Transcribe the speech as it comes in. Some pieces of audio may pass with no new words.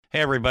Hey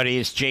everybody,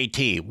 it's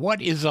JT.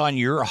 What is on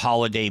your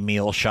holiday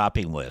meal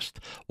shopping list?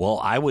 Well,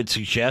 I would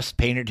suggest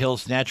Painted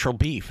Hills Natural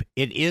Beef.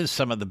 It is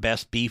some of the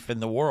best beef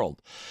in the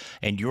world,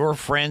 and your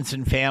friends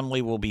and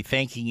family will be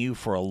thanking you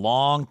for a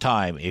long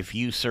time if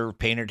you serve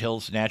Painted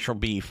Hills Natural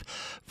Beef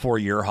for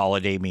your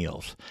holiday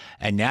meals.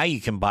 And now you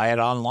can buy it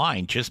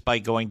online just by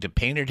going to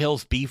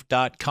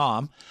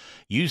paintedhillsbeef.com.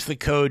 Use the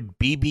code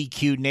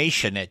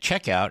BBQNation at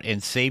checkout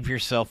and save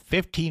yourself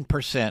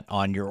 15%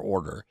 on your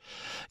order.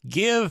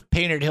 Give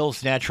Painted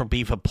Hills Natural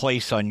Beef a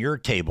place on your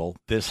table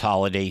this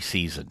holiday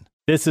season.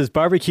 This is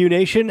Barbecue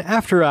Nation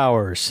After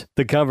Hours,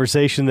 the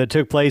conversation that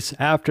took place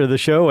after the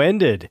show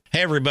ended.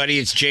 Hey everybody,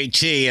 it's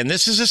JT, and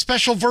this is a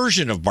special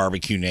version of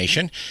Barbecue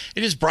Nation.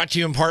 It is brought to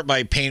you in part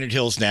by Painted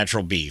Hills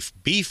Natural Beef.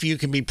 Beef you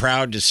can be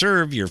proud to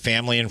serve your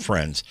family and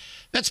friends.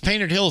 That's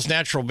Painted Hills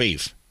Natural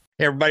Beef.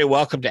 Hey everybody,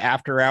 welcome to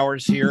After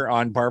Hours here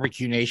on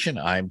Barbecue Nation.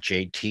 I'm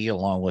JT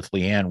along with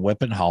Leanne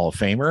Whippen, Hall of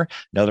Famer.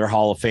 Another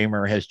Hall of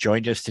Famer has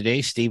joined us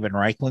today, Steven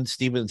Raichlen.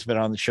 Steven's been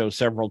on the show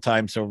several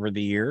times over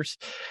the years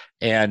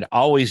and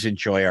always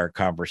enjoy our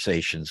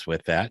conversations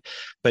with that.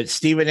 But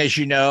Steven, as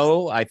you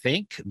know, I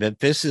think that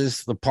this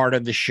is the part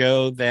of the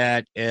show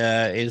that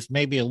is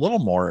maybe a little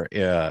more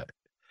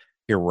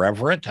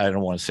irreverent. I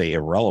don't want to say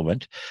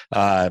irrelevant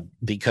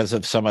because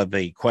of some of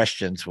the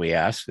questions we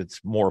ask.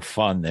 It's more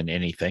fun than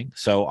anything.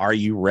 So are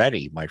you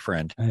ready, my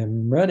friend? I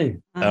am ready.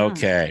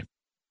 Okay.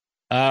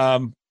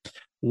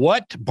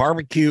 What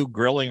barbecue,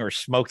 grilling, or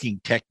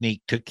smoking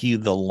technique took you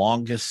the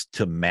longest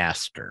to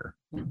master?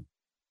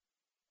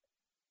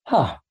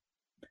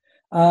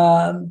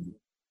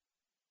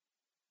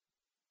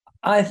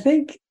 I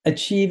think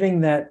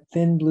achieving that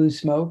thin blue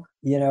smoke,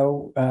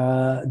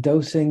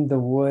 dosing the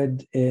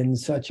wood in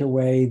such a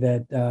way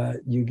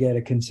that you get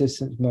a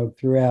consistent smoke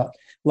throughout.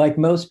 Like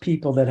most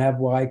people that have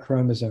Y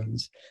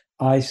chromosomes,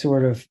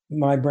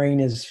 my brain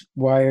is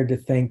wired to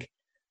think,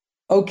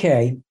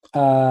 okay,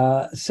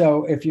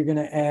 so if you're going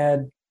to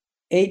add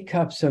 8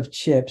 cups of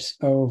chips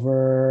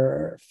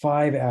over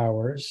 5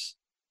 hours,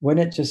 why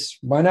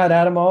not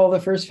add them all the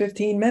first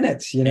 15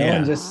 minutes,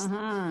 and just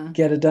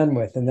get it done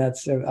with? And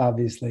that's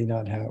obviously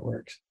not how it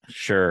works.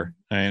 Sure,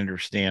 I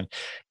understand.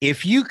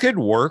 If you could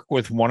work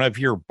with one of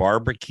your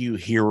barbecue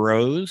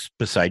heroes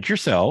besides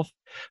yourself,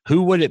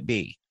 who would it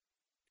be?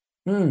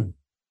 That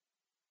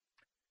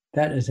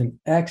is an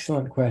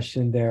excellent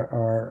question. There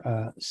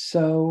are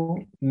so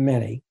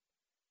many.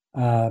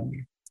 I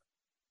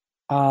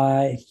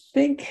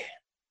think,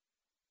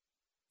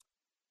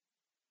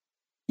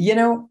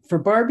 for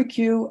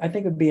barbecue, I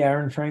think it would be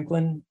Aaron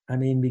Franklin. I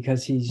mean,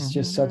 because he's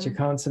just such a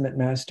consummate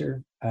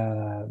master.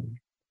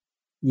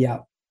 Yeah.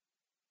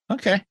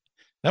 Okay,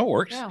 that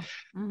works. Yeah.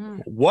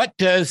 What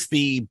does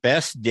the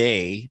best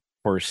day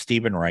for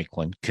Steven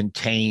Raichlen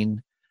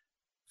contain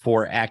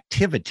for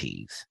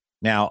activities?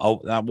 Now,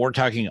 we're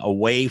talking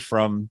away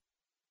from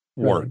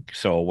work,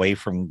 so away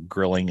from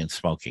grilling and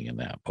smoking and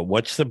that. But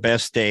what's the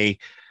best day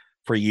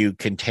for you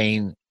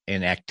contain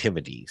in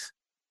activities?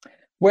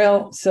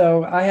 Well,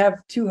 so I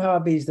have 2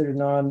 hobbies that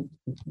are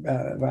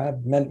I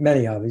have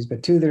many hobbies,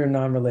 but 2 that are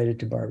non-related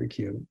to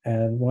barbecue.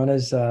 And one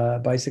is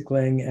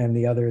bicycling and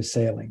the other is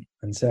sailing.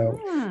 And so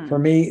for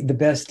me, the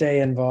best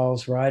day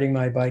involves riding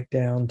my bike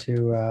down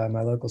to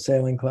my local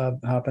sailing club,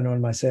 hopping on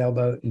my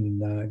sailboat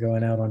and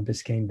going out on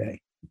Biscayne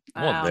Bay.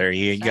 Well, there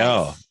you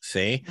go.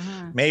 See,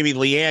 maybe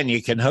Leanne,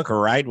 you can hook a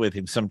ride with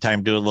him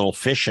sometime, do a little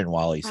fishing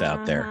while he's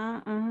out there.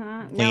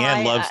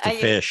 Leanne loves to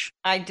fish.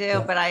 I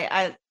do, but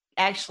I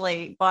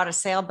actually bought a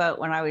sailboat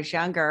when I was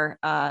younger,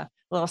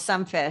 little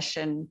Sunfish,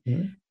 and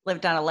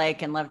lived on a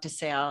lake and loved to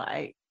sail.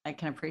 I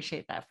can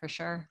appreciate that for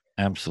sure.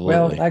 Absolutely.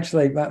 Well,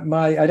 actually,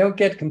 I don't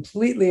get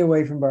completely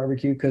away from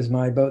barbecue because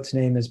my boat's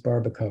name is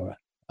Barbacoa.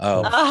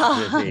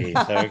 Oh, geez.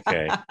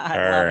 Okay. All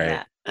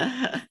right.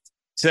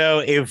 So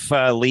if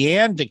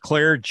Leanne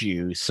declared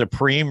you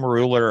supreme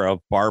ruler of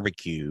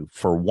barbecue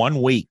for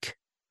 1 week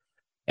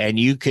and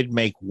you could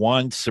make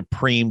one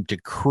supreme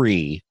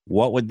decree,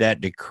 what would that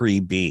decree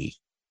be?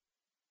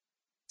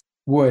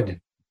 Wood.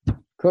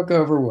 Cook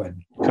over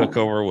wood. Cook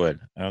over wood.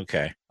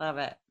 Okay. Love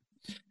it.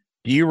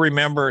 Do you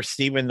remember,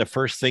 Steven, the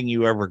first thing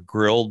you ever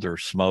grilled or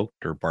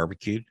smoked or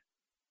barbecued?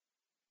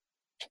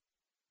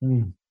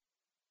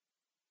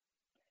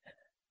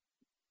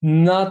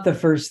 Not the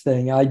first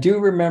thing. I do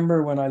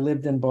remember when I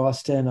lived in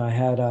Boston, I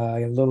had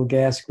a little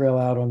gas grill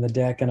out on the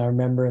deck, and I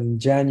remember in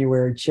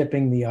January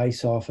chipping the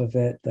ice off of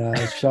it,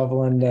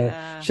 shoveling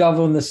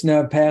the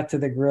snow path to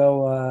the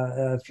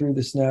grill through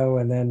the snow,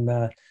 and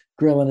then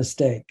grilling a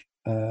steak.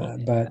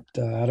 But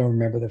I don't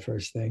remember the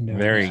first thing. No,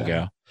 there you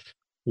go.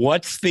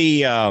 What's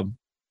the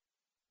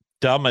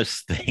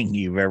dumbest thing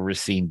you've ever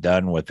seen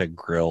done with a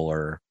grill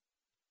or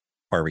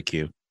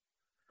barbecue?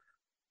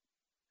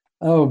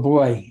 Oh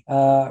boy.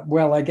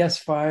 Well, I guess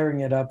firing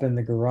it up in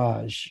the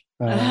garage.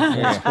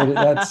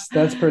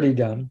 That's pretty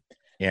dumb.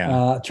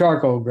 Yeah.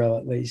 Charcoal grill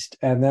at least.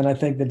 And then I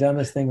think the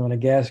dumbest thing on a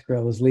gas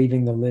grill is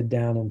leaving the lid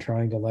down and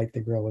trying to light the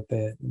grill with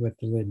the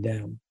lid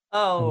down.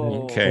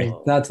 Oh, okay.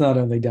 That's not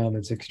only dumb,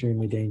 it's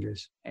extremely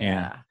dangerous.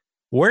 Yeah.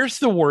 Where's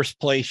the worst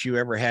place you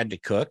ever had to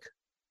cook?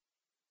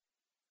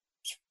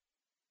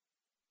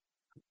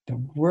 The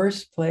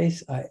worst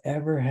place I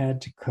ever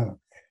had to cook.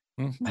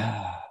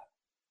 Mhm.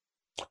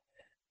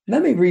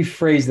 Let me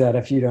rephrase that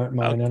if you don't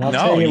mind, and I'll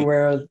tell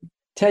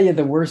you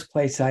the worst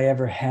place I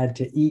ever had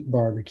to eat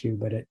barbecue,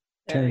 but it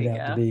turned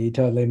out to be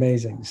totally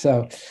amazing.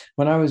 So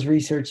when I was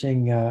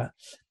researching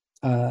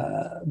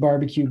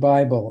Barbecue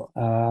Bible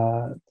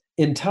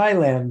in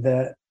Thailand,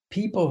 the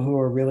people who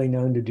are really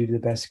known to do the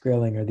best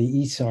grilling are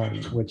the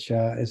Isan, which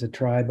is a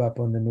tribe up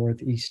on the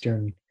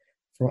northeastern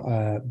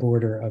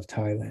border of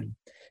Thailand.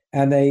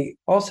 And they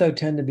also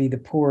tend to be the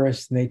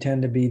poorest, and they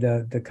tend to be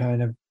the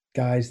kind of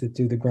guys that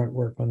do the grunt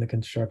work on the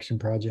construction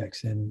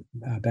projects in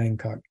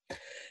Bangkok.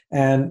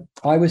 And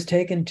I was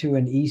taken to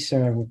an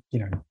Eastern,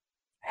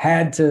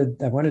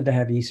 I wanted to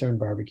have Eastern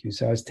barbecue.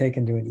 So I was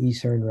taken to an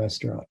Eastern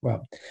restaurant.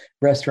 Well,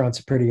 restaurant's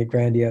a pretty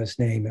grandiose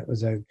name. It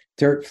was a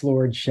dirt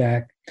floored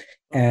shack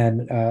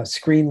and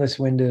screenless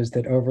windows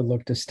that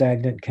overlooked a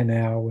stagnant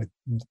canal with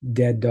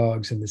dead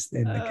dogs in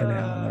the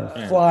canal, and there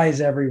were flies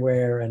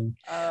everywhere.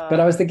 But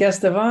I was the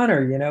guest of honor,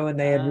 and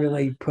they had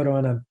really put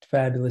on a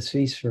fabulous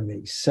feast for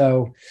me.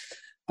 So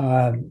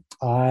I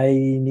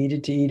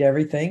needed to eat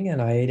everything,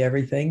 and I ate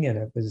everything, and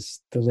it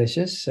was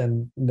delicious.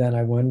 And then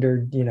I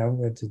wondered,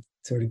 it's a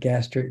sort of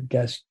gastric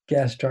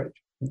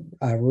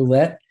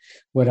roulette,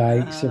 would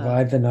I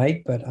survive the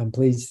night? But I'm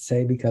pleased to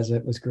say, because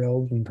it was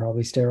grilled and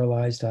probably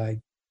sterilized,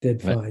 I did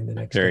fine the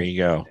next day.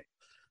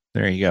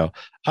 There you go.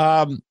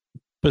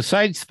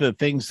 Besides the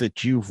things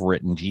that you've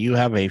written, do you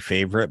have a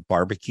favorite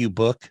barbecue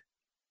book?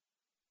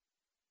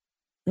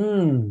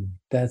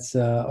 That's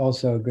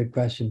also a good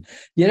question.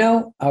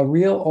 A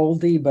real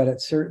oldie, but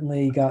it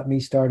certainly got me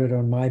started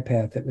on my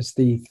path. It was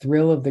The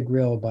Thrill of the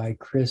Grill by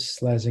Chris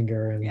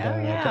Schlesinger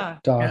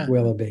and Doc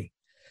Willoughby.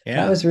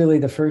 That was really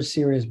the first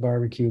serious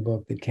barbecue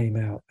book that came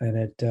out.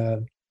 And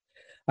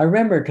I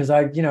remember, because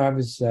I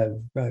was,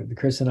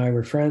 Chris and I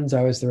were friends.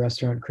 I was the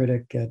restaurant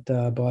critic at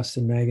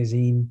Boston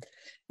Magazine.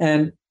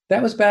 And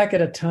that was back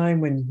at a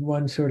time when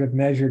one sort of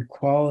measured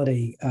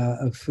quality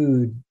of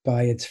food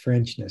by its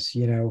Frenchness.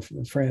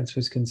 France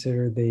was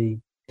considered the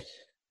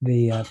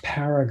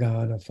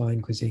paragon of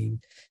fine cuisine.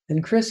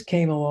 And Chris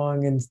came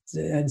along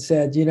and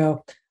said,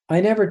 I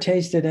never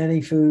tasted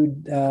any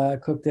food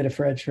cooked at a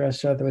French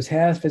restaurant that was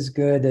half as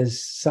good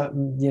as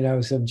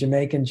something, some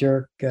Jamaican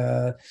jerk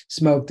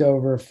smoked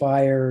over a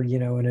fire,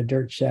 in a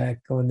dirt shack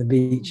on the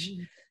beach.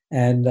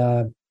 And,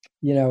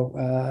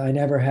 I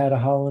never had a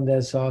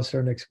Hollandaise sauce or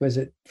an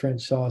exquisite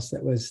French sauce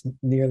that was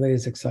nearly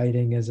as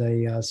exciting as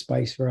a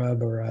spice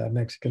rub or a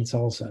Mexican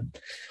salsa.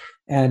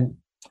 And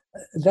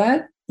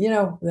that,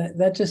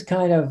 that just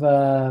kind of,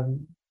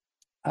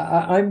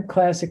 I'm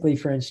classically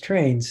French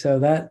trained, so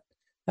that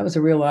was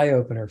a real eye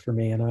opener for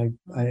me, and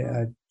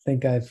I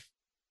think I've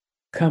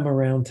come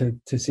around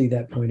to see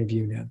that point of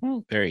view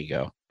now. There you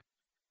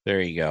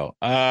go.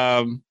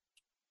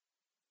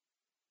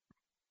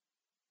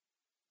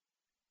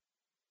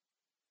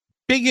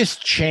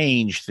 Biggest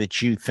change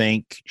that you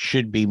think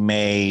should be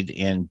made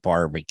in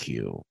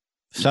barbecue?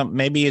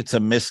 Maybe it's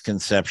a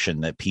misconception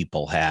that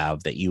people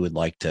have that you would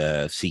like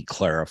to see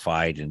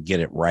clarified and get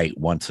it right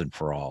once and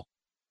for all.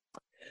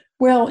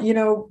 Well,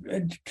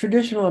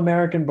 traditional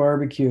American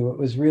barbecue, it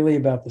was really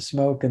about the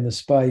smoke and the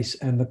spice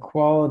and the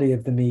quality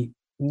of the meat.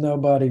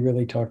 Nobody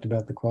really talked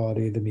about the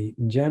quality of the meat.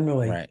 And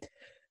generally,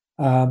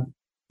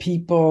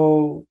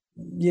 people,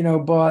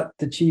 bought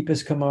the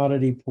cheapest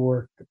commodity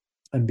pork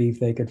and beef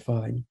they could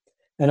find.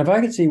 And if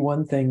I could see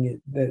one thing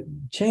that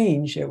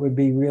change, it would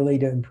be really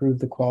to improve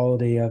the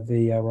quality of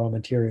the raw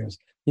materials.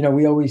 I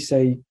always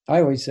say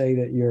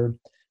that your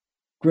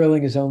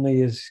grilling is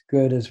only as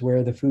good as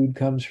where the food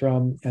comes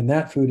from, and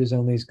that food is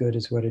only as good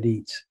as what it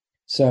eats.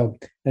 So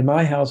in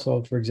my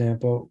household, for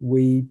example,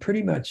 we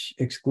pretty much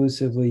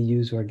exclusively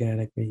use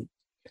organic meat.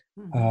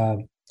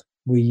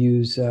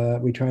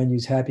 We try and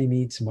use Happy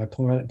Meats. In my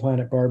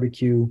Planet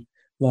Barbecue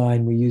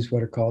line, we use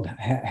what are called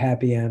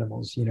happy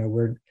animals.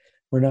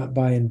 We're not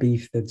buying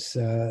beef that's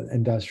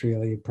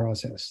industrially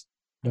processed.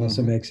 It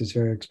also makes us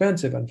very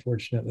expensive,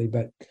 unfortunately.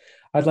 But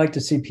I'd like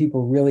to see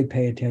people really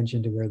pay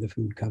attention to where the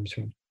food comes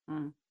from.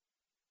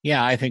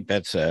 Yeah, I think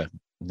that's a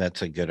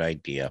good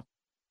idea.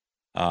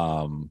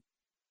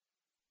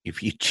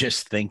 If you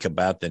just think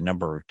about the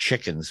number of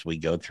chickens we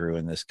go through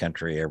in this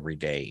country every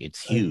day,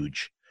 it's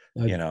huge.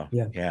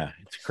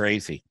 It's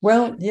crazy.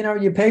 Well,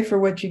 you pay for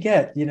what you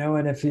get,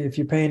 and if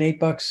you're paying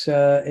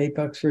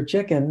 $8 for a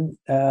chicken,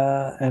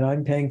 and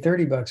I'm paying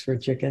 $30 for a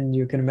chicken,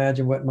 you can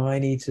imagine what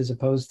mine eats as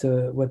opposed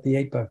to what the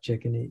 $8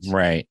 chicken eats.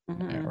 Right.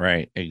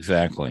 Right.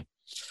 Exactly.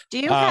 Do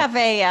you have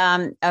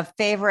a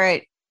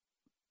favorite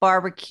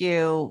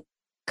barbecue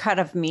cut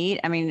of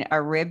meat? I mean,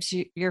 are ribs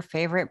your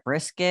favorite,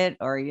 brisket,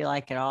 or you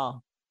like it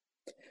all?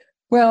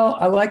 Well,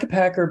 I like a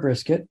Packer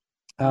brisket.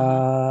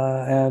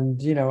 And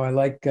I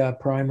like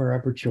prime or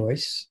upper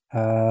choice.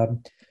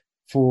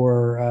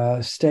 For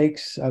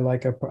steaks, I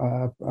like a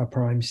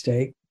prime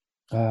steak.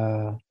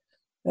 It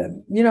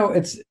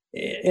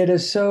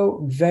is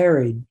so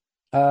varied.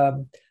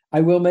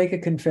 I will make a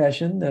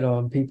confession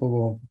that people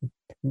will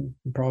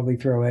probably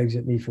throw eggs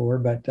at me for,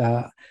 but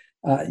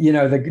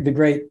the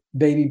great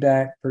baby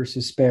back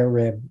versus spare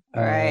rib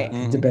Right.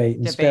 debate.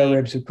 And spare Debate.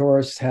 ribs, of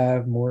course,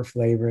 have more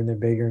flavor and they're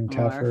bigger and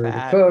More tougher to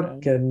fat.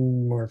 cook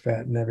and more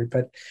fat and everything.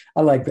 But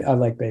I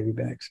like baby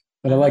backs.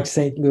 But I like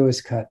St. Louis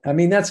cut. I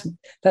mean, that's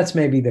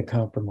maybe the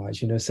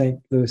compromise. St.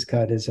 Louis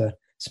cut is a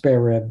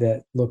spare rib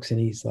that looks and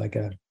eats like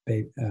a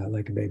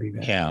baby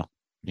back.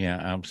 Yeah,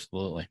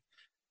 absolutely.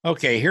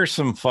 Okay, here's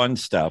some fun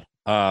stuff.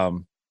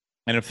 And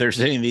if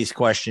there's any of these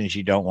questions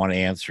you don't want to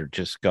answer,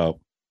 just go.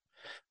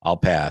 I'll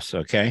pass.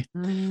 Okay.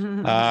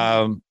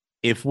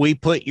 If we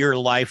put your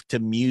life to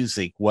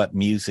music, what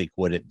music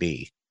would it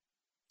be?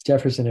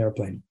 Jefferson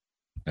Airplane.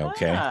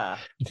 Okay.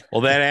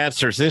 Well, that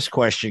answers this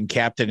question: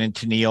 Captain and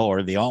Tennille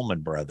or the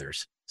Allman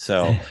Brothers.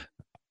 So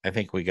I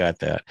think we got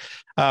that.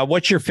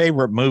 What's your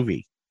favorite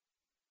movie?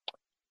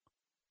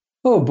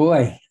 Oh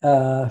boy,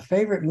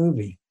 favorite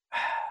movie.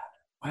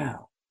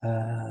 Wow.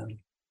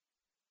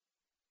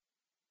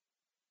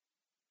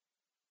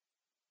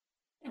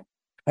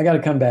 I got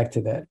to come back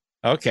to that.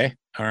 Okay.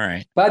 All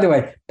right. By the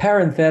way,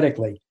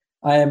 parenthetically,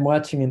 I am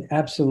watching an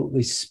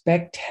absolutely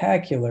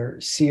spectacular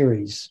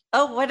series.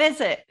 Oh, what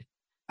is it?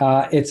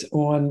 It's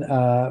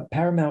on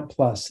Paramount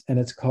Plus, and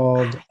it's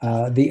called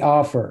The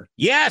Offer.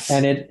 Yes.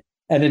 And it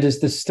is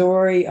the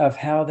story of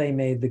how they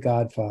made The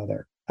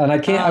Godfather. And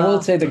I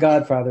won't say The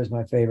Godfather is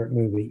my favorite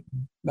movie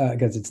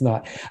because it's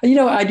not.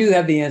 I do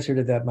have the answer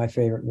to that. My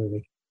favorite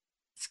movie.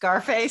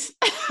 Scarface.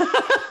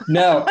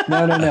 No.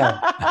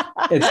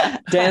 It's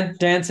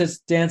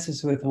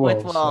Dances with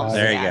Wolves. With Wolves.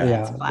 There you go.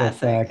 Yeah,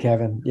 with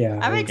Kevin. Yeah,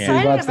 I'm we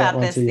excited watch that about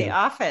once this. a The year.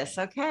 Office.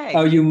 Okay.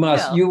 Oh, you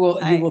must. You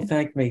will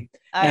thank me.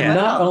 And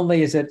not will.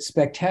 only is it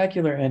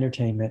spectacular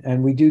entertainment,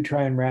 and we do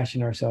try and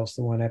ration ourselves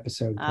to one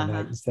episode per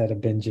night instead of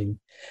binging,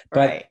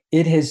 but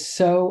it has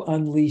so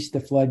unleashed the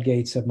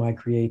floodgates of my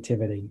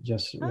creativity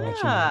just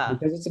watching it,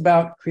 because it's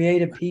about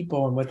creative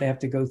people and what they have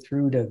to go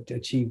through to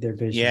achieve their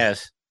vision.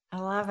 Yes. I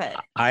love it.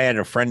 I had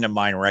a friend of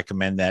mine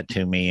recommend that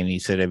to me, and he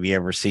said, "Have you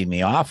ever seen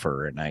The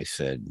Offer?" And I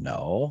said,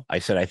 "No." I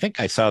said, "I think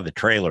I saw the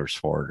trailers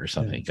for it or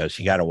something." He goes,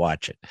 "You got to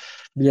watch it."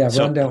 Yeah,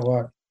 run, don't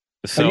walk.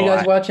 So are you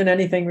guys watching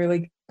anything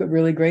really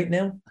great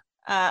now?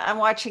 I'm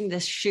watching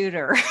this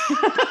Shooter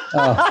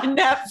on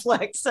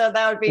Netflix, so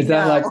that would be Is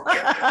that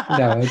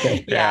no?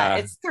 Okay. Yeah,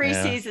 it's 3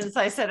 seasons.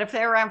 I said if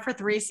they're around for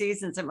 3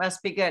 seasons, it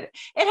must be good.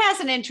 It has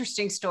an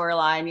interesting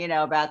storyline,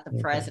 about the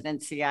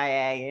president,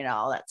 CIA,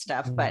 all that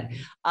stuff. But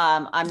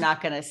I'm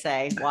not going to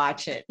say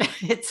watch it.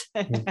 It's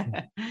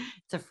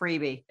it's a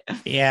freebie.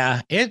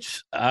 Yeah,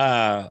 it's.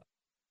 I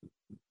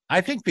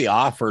think The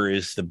Offer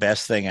is the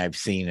best thing I've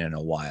seen in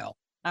a while.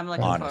 I'm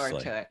looking forward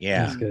to it.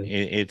 Yeah,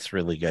 it's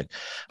really good.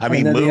 I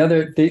mean,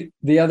 then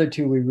the other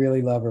two we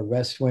really love are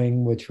West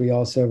Wing, which we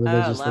also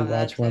religiously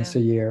watch once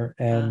a year,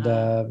 and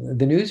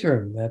The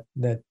Newsroom,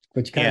 that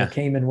which kind of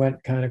came and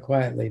went kind of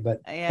quietly, but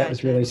that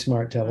was really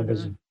smart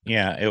television.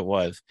 Yeah, it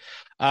was.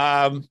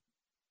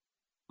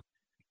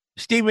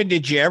 Stephen,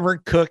 did you ever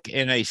cook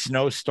in a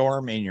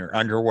snowstorm in your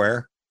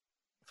underwear?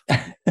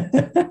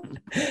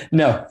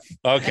 No.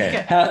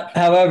 Okay.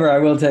 However, I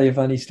will tell you a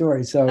funny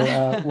story. So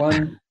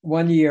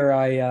one year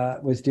I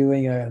I've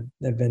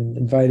been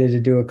invited to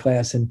do a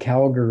class in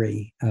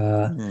Calgary,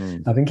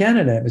 up in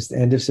Canada. It was the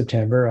end of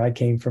September. I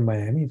came from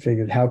Miami and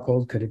figured how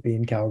cold could it be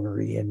in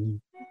Calgary in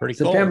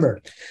September?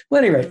 Cold.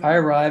 Well, anyway, I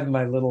arrived in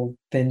my little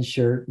thin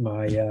shirt,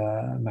 my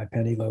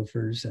penny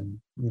loafers, and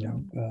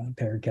a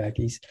pair of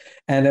khakis,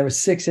 and there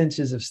was 6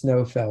 inches of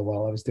snow fell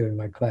while I was doing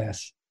my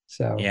class.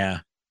 So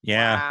yeah.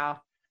 Wow.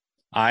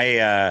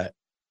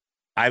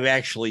 I've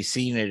actually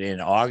seen it in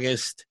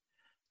August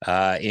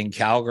in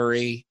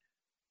Calgary,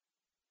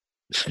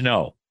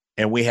 snow,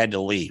 and we had to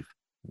leave.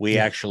 We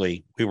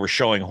were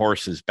showing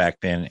horses back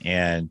then,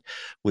 and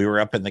we were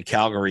up in the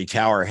Calgary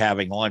Tower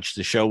having lunch.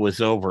 The show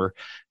was over,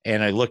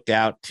 and I looked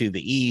out to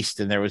the east,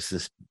 and there was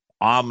this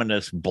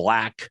ominous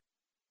black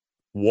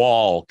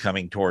wall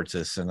coming towards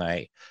us. And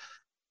I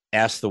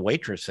asked the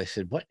waitress, I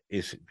said, "What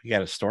is it? You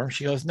got a storm?"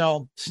 She goes,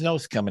 "No,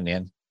 snow's coming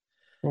in."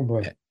 Oh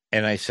boy.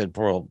 And I said,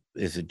 "Well,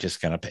 is it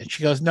just going to?"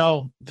 She goes,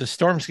 "No, the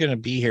storm's going to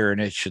be here and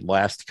it should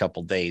last a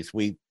couple of days."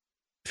 We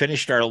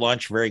finished our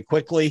lunch very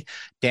quickly,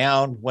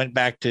 went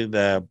back to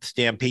the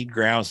Stampede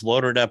grounds,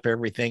 loaded up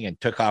everything, and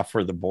took off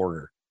for the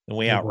border. And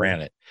we outran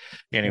it.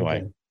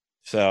 Anyway,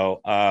 so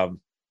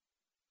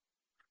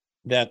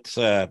that's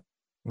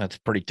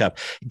pretty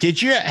tough.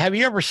 Have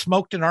you ever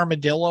smoked an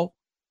armadillo?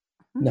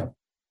 No.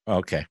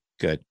 Okay,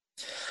 good.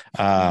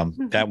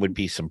 That would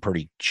be some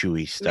pretty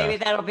chewy stuff. Maybe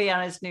that'll be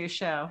on his new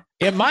show.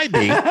 It might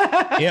be.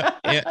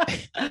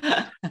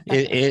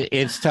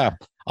 It's tough.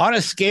 On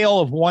a scale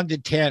of 1 to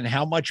 10,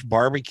 how much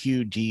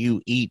barbecue do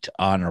you eat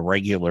on a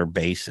regular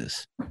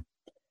basis?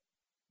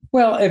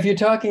 Well, if you're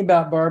talking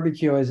about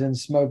barbecue as in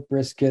smoked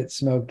brisket,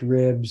 smoked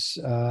ribs,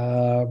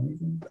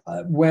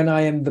 when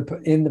I am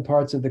in the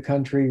parts of the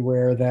country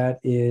where that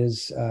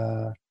is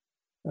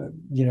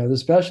the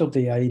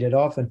specialty, I eat it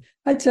often.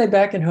 I'd say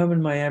back at home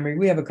in Miami,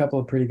 we have a couple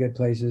of pretty good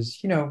places,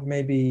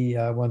 maybe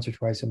once or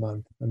twice a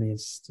month. I mean,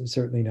 it's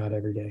certainly not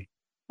every day.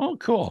 Oh,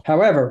 cool.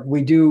 However,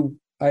 we do,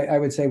 I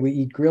would say we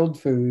eat grilled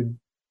food,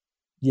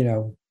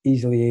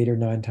 easily 8 or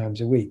 9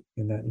 times a week.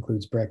 And that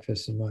includes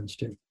breakfast and lunch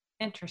too.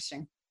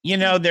 Interesting.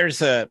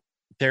 There's a,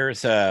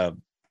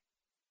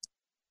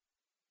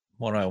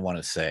 what do I want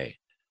to say?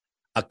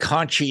 A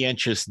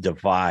conscientious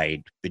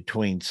divide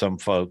between some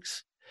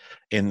folks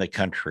in the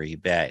country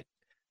that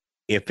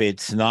if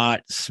it's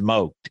not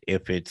smoked,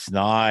 if it's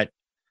not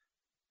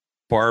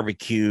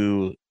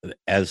barbecue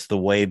as the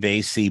way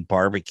they see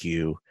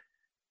barbecue,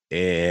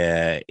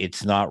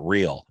 it's not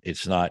real.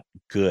 It's not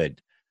good.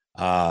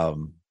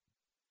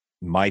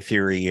 My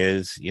theory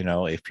is,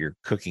 if you're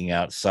cooking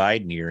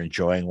outside and you're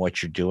enjoying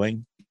what you're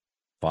doing,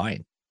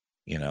 fine.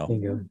 Yeah.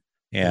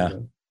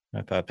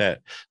 I thought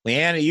that.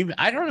 Leanna,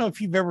 I don't know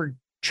if you've ever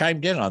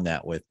chimed in on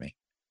that with me.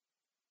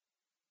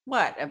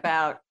 What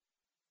about?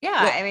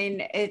 Yeah, well, I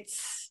mean,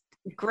 it's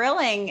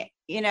grilling,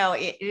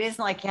 it isn't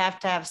like you have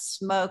to have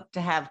smoke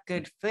to have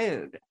good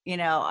food.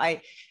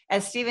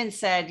 As Stephen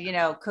said,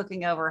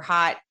 cooking over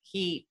hot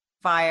heat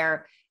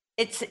fire,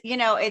 it's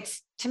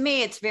to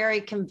me, it's very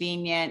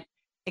convenient.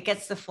 It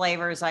gets the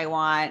flavors I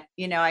want.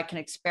 I can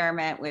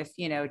experiment with,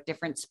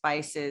 different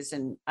spices,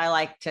 and I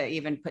like to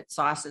even put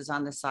sauces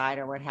on the side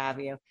or what have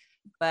you.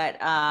 But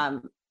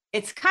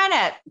it's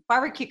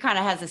barbecue kind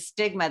of has a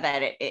stigma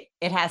that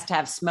it has to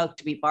have smoke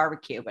to be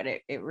barbecue, but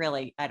it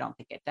really, I don't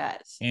think it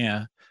does.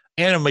 Yeah.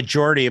 And a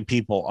majority of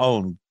people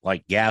own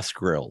like gas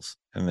grills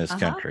in this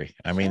country.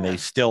 I mean, they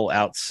still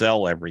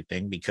outsell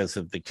everything because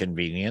of the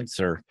convenience,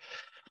 or,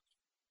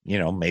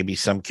 maybe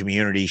some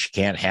communities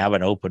can't have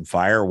an open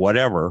fire,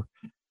 whatever.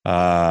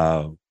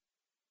 I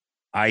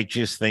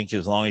just think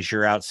as long as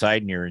you're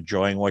outside and you're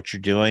enjoying what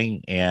you're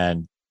doing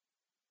and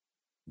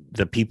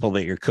the people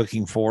that you're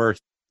cooking for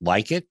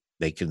like it,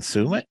 they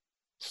consume it,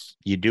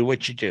 you do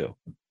what you do.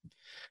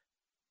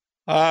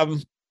 I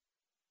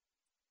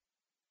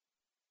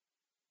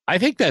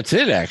think that's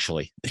it,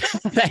 actually.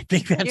 I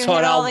think that's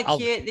what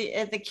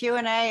the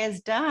Q&A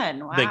is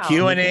done. Wow. The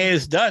Q&A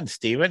is done,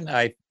 Stephen.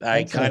 I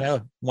kind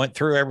of went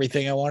through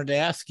everything I wanted to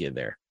ask you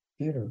there.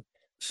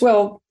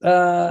 Well,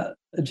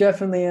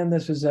 Jeff and Leanne,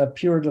 this was a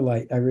pure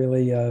delight. I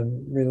really,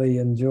 really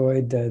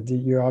enjoyed.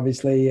 You're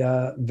obviously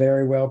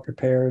very well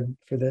prepared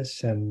for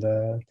this, and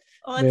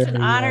well, it's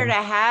an honor to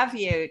have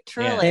you.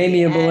 Truly,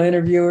 amiable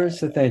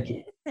interviewers. So thank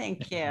you.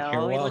 Thank you.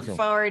 You're we welcome. Look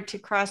forward to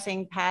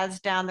crossing paths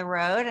down the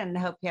road, and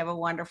hope you have a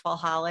wonderful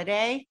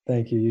holiday.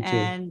 Thank you. You too.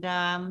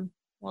 And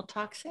we'll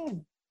talk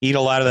soon. Eat a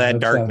lot of that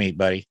dark meat,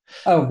 buddy.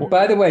 Oh,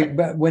 by the way,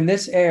 but when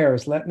this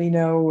airs, let me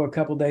know a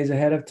couple days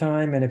ahead of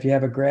time. And if you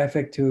have a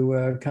graphic to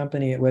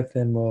accompany it with,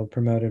 then we'll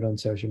promote it on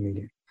social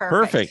media.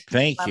 Perfect.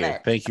 Thank you.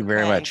 Thank you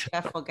very much.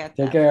 Jeff will get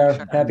that. Take care.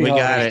 Sure. Happy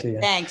holidays to you.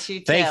 Thanks. You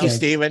too. Thank you,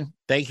 Stephen.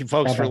 Thank you,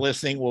 folks, for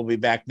listening. We'll be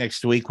back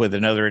next week with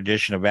another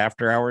edition of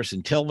After Hours.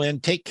 Until then,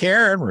 take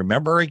care. And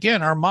remember,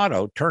 again, our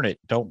motto, turn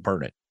it, don't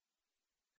burn it.